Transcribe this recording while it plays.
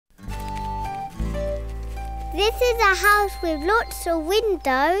This is a house with lots of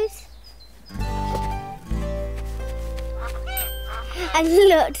windows. And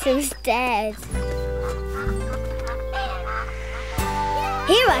lots of stairs.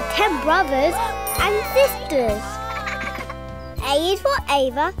 Here are 10 brothers and sisters. A is for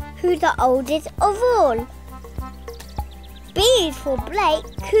Ava, who's the oldest of all. B is for Blake,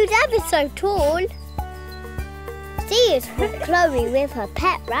 who's ever so tall. C is for Chloe with her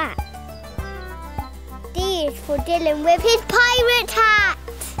pet rat. D is for Dylan with his pirate hat.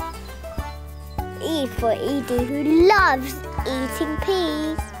 E is for Edie, who loves eating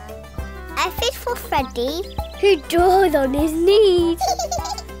peas. F is for Freddie, who draws on his knees.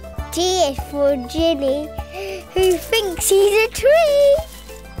 G is for Ginny, who thinks he's a tree.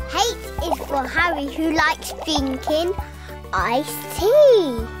 H is for Harry, who likes drinking iced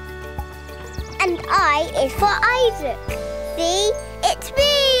tea. And I is for Isaac. See, it's me.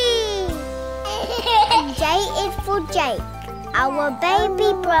 And J is for Jake, our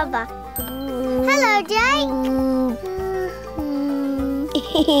baby brother. Hello, Jake.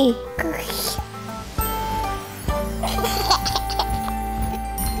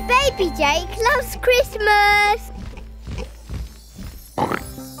 Baby Jake loves Christmas.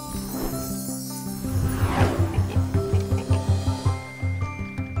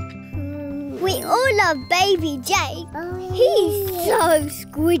 We all love Baby Jake. He's so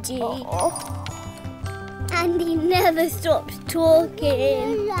squidgy. And he never stops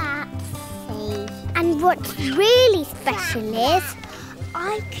talking. And what's really special is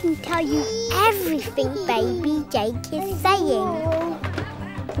I can tell you everything Baby Jake is saying.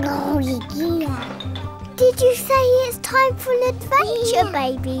 Oh, yeah. Did you say it's time for an adventure,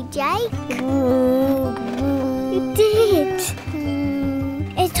 Baby Jake? You did.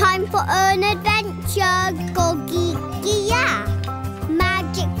 It's time for an adventure, Goggy Gia.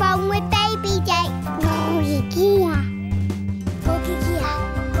 Magic fun with Baby Jake. Goggy Gia. Goggy Gia.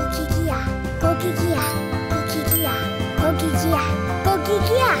 Goggy Gia. Goggy Gia. Goggy Gia. Goggy Gia. Goggy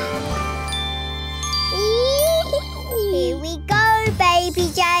Gia. Here we go, Baby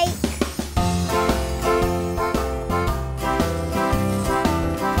Jake.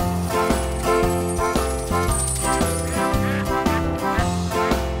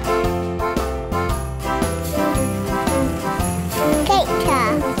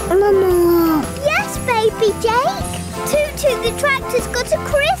 Mama. Yes, Baby Jake. Toot the tractor's got a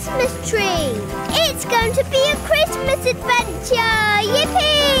Christmas tree. It's going to be a Christmas adventure.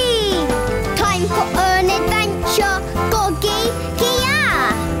 Yippee! Time for an adventure. Goggy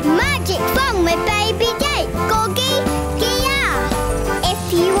Gia. Magic fun with Baby Jake. Goggy Gia. If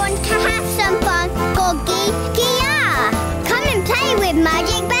you want to have some fun, Goggy Gia. Come and play with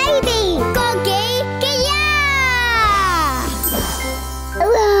Magic Baby. Goggy Gia.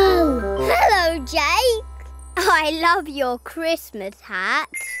 Hello, Jake. I love your Christmas hat.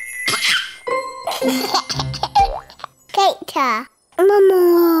 Gator.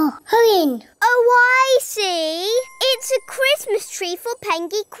 Mama, hurry in. Oh, I see. It's a Christmas tree for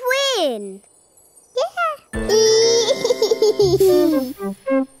Pengy Quin. Yeah.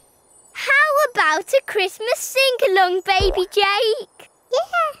 How about a Christmas sing-along, Baby Jake?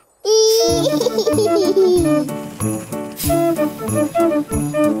 Yeah.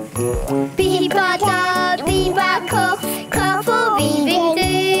 Bee-ba-da, bee-ba-cough, cough for weaving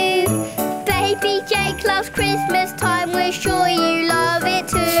do. Baby Jake loves Christmas time, we're sure you love it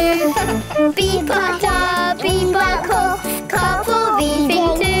too. Bee-ba-da, bee-ba-cough, cough for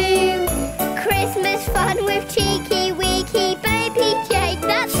weaving do. Christmas fun with cheeky, weeky Baby Jake,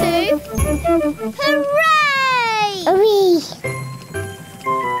 that's who. Hooray! Hurry!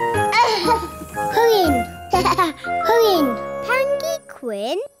 Hurry in! Hurry in! Pengy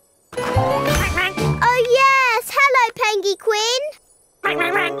Quin? Oh yes! Hello, Pengy Quin!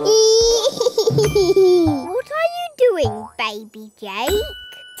 What are you doing, Baby Jake?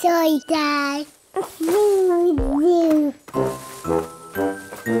 Sorry, Dad.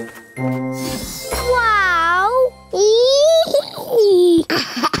 Wow!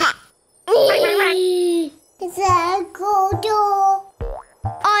 It's a cool door.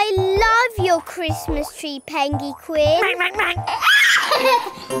 I love your Christmas tree, Pengy Quin.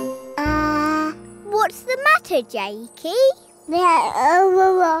 What's the matter, Jakey? They're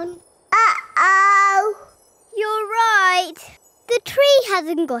overrun. Uh-oh. You're right. The tree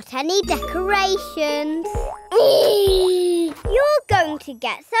hasn't got any decorations. You're going to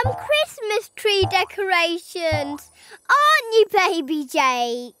get some Christmas tree decorations, aren't you, Baby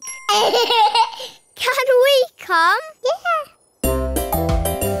Jake? Can we come? Yeah.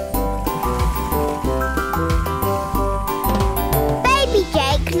 Baby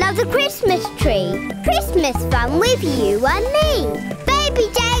Jake loves a Christmas tree. Christmas Christmas fun with you and me. Baby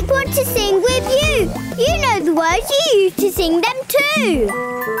Jake wants to sing with you. You know the words, you used to sing them too.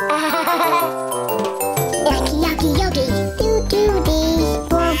 Yaki Yaki Yogi, do-do-dee.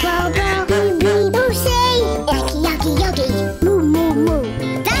 Bo-bo-bo, we say. Yaki Yaki Yogi, moo-moo-moo.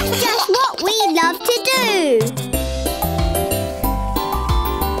 That's just what we love to do.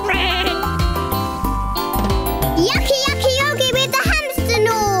 Yaki Yaki Yogi with the hamster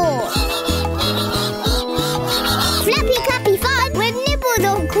noise. Flappy clappy fun with nibbles,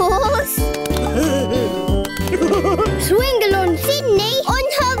 of course. Swingle on Sydney on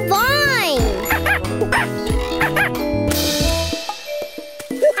her vine.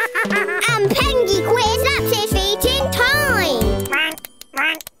 And Pengy Quin slaps his feet in time.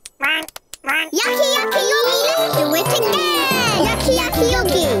 Yaki Yaki Yogi, let's do it again. Yaki Yaki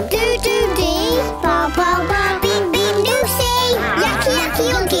Yogi, do-do-dee. Ba-ba-ba, beep-beep, do-see. Yaki Yaki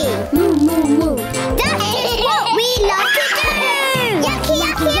Yogi, moo-moo-moo. That's just what we love to do. Yaki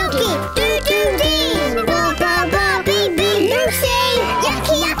Yaki Yogi, do-do-dee. Ba-ba-ba, beep-beep, do-see.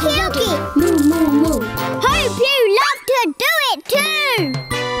 Yaki Yaki Yogi, moo-moo-moo. Hope you love to do it too.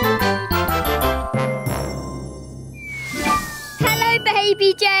 Hello, Baby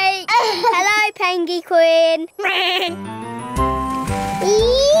Jake. Hello, Pengy Quin.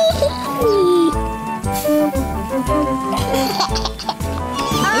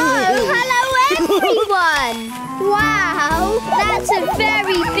 Oh, hello everyone. Wow, that's a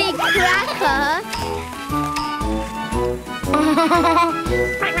very big cracker.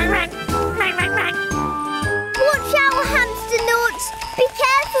 Watch out, hamster nuts. Be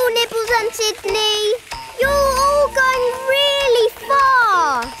careful, Nibbles and Sydney. You're all going really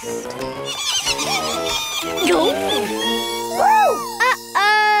fast. Uh-oh.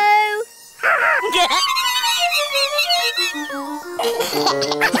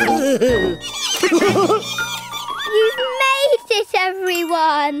 You've made it,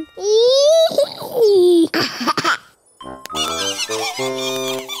 everyone.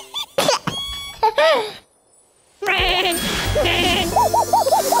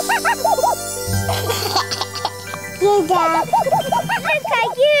 Look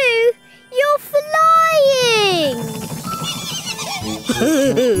at you! You're flying!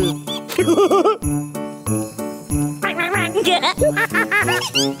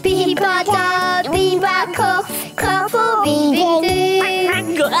 Bee-ba-da, bee-ba-cough, cough for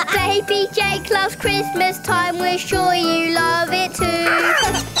bee-bee-doo. Baby Jake loves Christmas time, we're sure you love it too.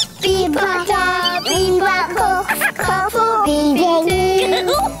 Bee-ba-da, bee-ba-cough, cough for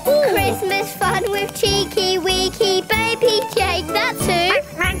bee-bee-doo. Christmas fun with Cheeky Weeky, Baby Jake, that's who.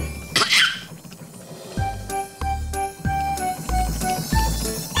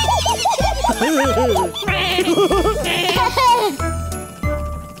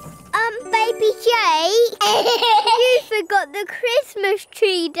 Baby Jake, you forgot the Christmas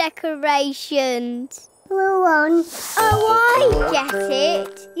tree decorations. Oh, I get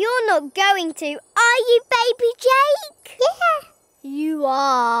it. You're not going to, are you, Baby Jake? Yeah. You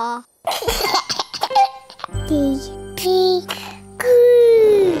are.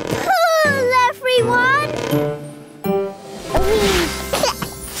 Pull, everyone.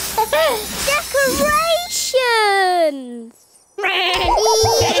 Decorations.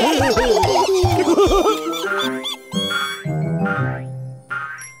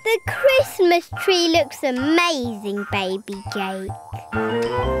 The Christmas tree looks amazing, Baby Jake.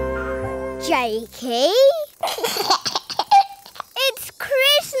 Jakey? It's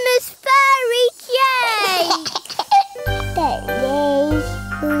Christmas Fairy Jake!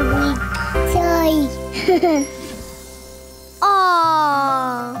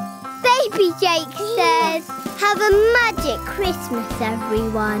 Aww. Baby Jake says, have a magic Christmas,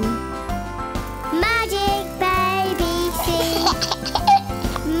 everyone. Magic baby see.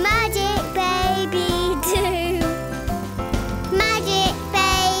 Magic baby do. Magic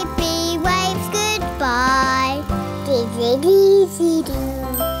baby waves goodbye.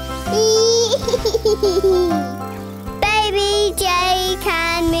 Baby Jake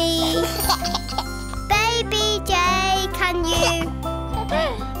and me. Baby Jake and you.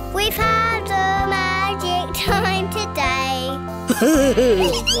 We've had a magic time today.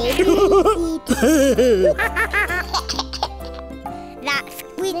 That's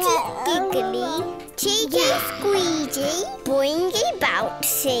Squidgy Giggly, Cheeky Squeegee, Boingy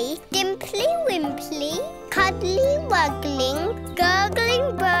Bouncy, Dimply Wimply, Cuddly Wuggling, Gurgling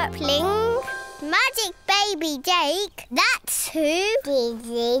Burpling, Magic Baby Jake, that's who.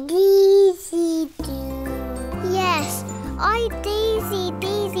 Yes, I Daisy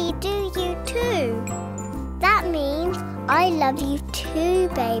do you too. That means I love you too,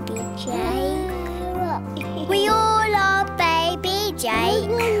 Baby Jake. We all are baby Jake.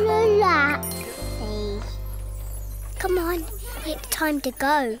 Come on, it's time to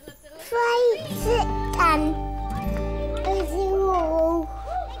go. 5, 6, 10. Is it all?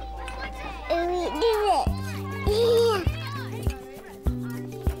 We do it. Yeah.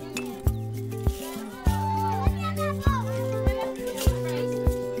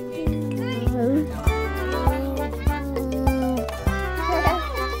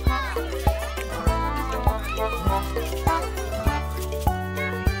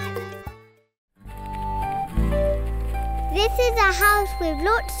 This is a house with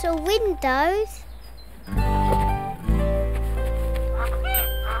lots of windows.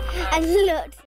 And lots